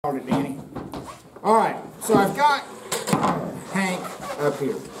Danny. All right, so I've got Hank up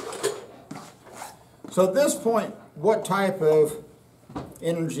here. So at this point, what type of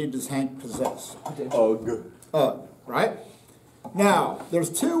energy does Hank possess? Right? Now,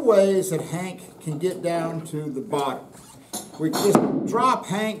 there's two ways that Hank can get down to the bottom. We can just drop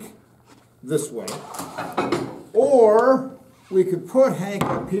Hank this way, or we could put Hank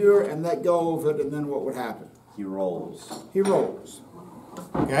up here and let go of it, and then what would happen? He rolls. He rolls.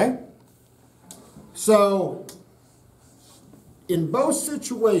 Okay? So, in both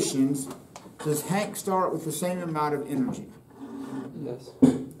situations, does Hank start with the same amount of energy? Yes.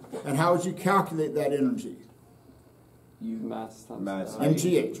 And how would you calculate that energy? You mass times Mass.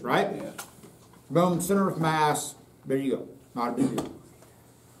 MGH, right? Yeah. Boom, center of mass. There you go. Not a big deal.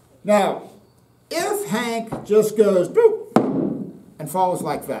 Now, if Hank just goes boop and falls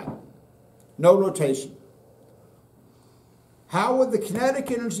like that, no rotation, how would the kinetic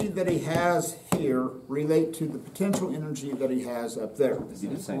energy that he has here relate to the potential energy that he has up there? Is he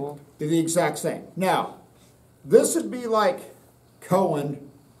the same? They're the exact same. Now, this would be like Cohen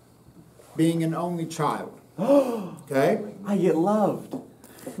being an only child. Okay? I get loved.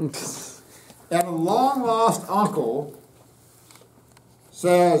 And a long-lost uncle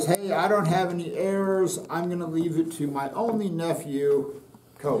says, hey, I don't have any heirs. I'm going to leave it to my only nephew,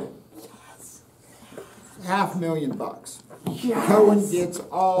 Cohen. $500,000. Yes. Cohen gets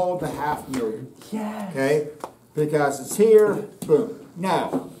all the $500,000. Yes. Okay? Because it's here, boom.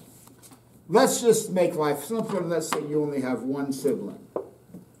 Now, let's just make life simpler. Let's say you only have one sibling.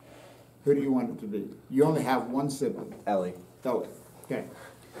 Who do you want it to be? You only have one sibling. Ellie. Ellie. Okay.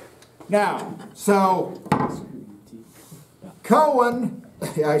 Now, so Cohen,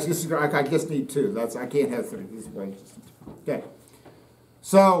 I just need two. I can't have three. Okay.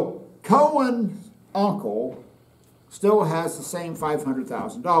 So Cohen's uncle still has the same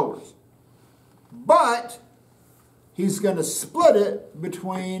 $500,000, but he's going to split it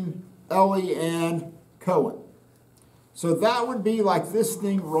between Ellie and Cohen. So that would be like this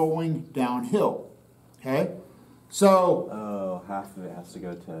thing rolling downhill. Okay? So, Oh, half of it has to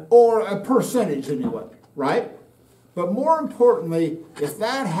go to... or a percentage anyway, right? But more importantly, if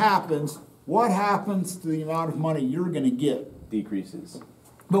that happens, what happens to the amount of money you're going to get? Decreases.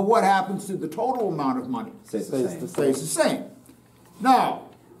 But what happens to the total amount of money? Stays the same. Stays the same. Now,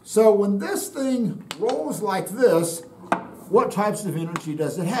 so when this thing rolls like this, what types of energy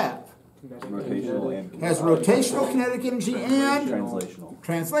does it have? Rotational and... It has rotational kinetic energy and Translational.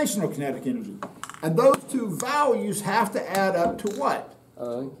 translational kinetic energy. And those two values have to add up to what?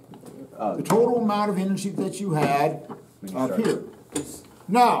 The total amount of energy that you had up here.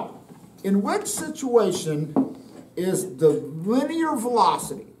 Now, in which situation is the linear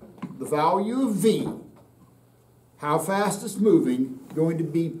velocity, the value of v, how fast it's moving, going to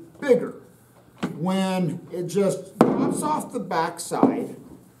be bigger when it just drops off the backside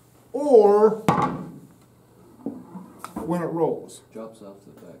or when it rolls? Drops off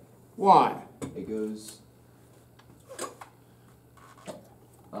the back. Why? It goes.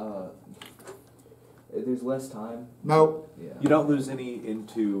 There's less time. No. Yeah. You don't lose any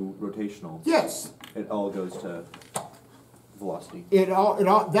into rotational. Yes. It all goes to velocity. That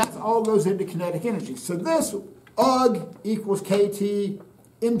all goes into kinetic energy. So this UG equals KT,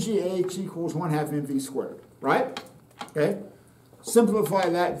 MGH equals 1/2 mv squared, right? Okay. Simplify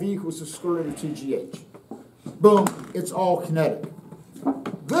that, V equals the square root of 2GH. Boom, it's all kinetic.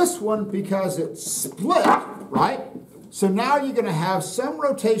 This one, because it's split, right? So now you're going to have some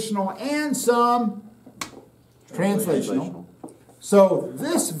rotational and some translational. So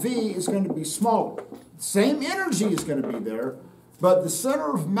this V is going to be smaller. Same energy is going to be there, but the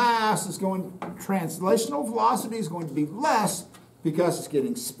center of mass is going, translational velocity is going to be less because it's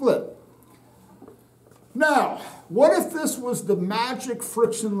getting split. Now, what if this was the magic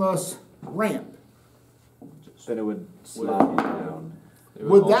frictionless ramp? Then it would slide you down.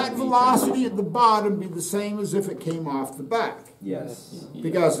 Would that velocity at the bottom be the same as if it came off the back? Yes.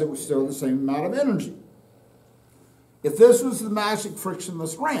 Because it was still the same amount of energy. If this was the magic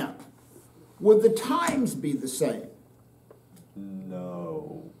frictionless ramp, would the times be the same?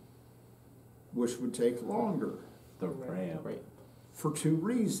 No. Which would take longer The ramp. for two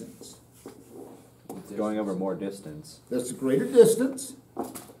reasons. It's going over more distance. That's a greater distance.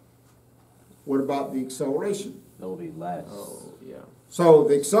 What about the acceleration? It'll be less. Oh, yeah. So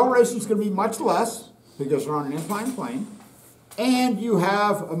the acceleration is going to be much less because you're on an inclined plane, and you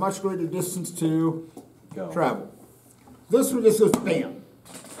have a much greater distance to Go. travel. This one just goes bam.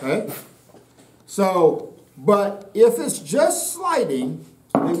 Okay? So, but if it's just sliding,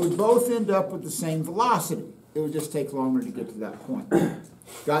 they would both end up with the same velocity. it would just take longer to get to that point.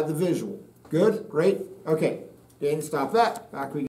 Got the visual. Good? Great? Okay. Danny, stop that. Back we go.